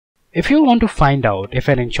If you want to find out if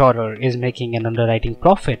an insurer is making an underwriting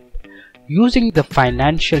profit using the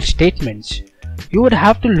financial statements, you would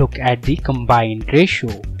have to look at the combined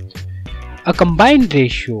ratio. A combined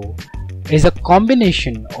ratio is a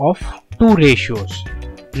combination of two ratios,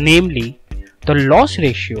 namely the loss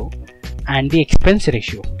ratio and the expense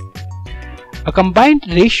ratio. A combined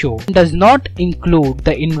ratio does not include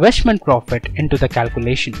the investment profit into the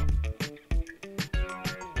calculation.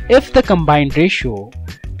 If the combined ratio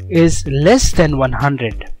is less than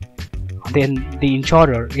 100, then the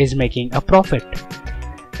insurer is making a profit.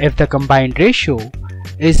 If the combined ratio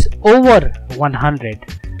is over 100,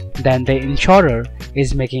 then the insurer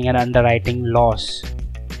is making an underwriting loss.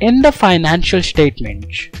 In the financial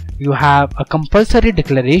statements, you have a compulsory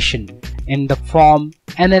declaration in the form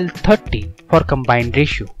NL30 for combined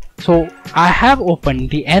ratio. So I have opened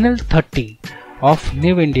the NL30 of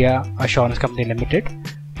New India Assurance Company Limited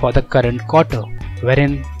for the current quarter,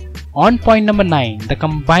 wherein on point number 9 the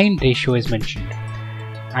combined ratio is mentioned,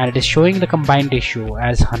 and it is showing the combined ratio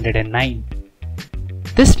as 109.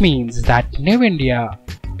 This means that New India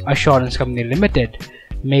Assurance Company Limited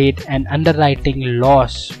made an underwriting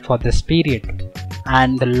loss for this period,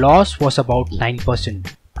 and the loss was about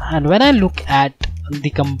 9%. And when I look at the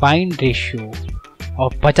combined ratio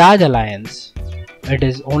of Bajaj Alliance, it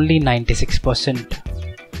is only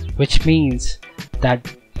 96%, which means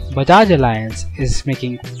that Bajaj Alliance is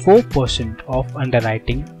making 4% of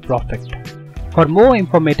underwriting profit. For more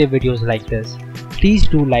informative videos like this, please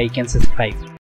do like and subscribe.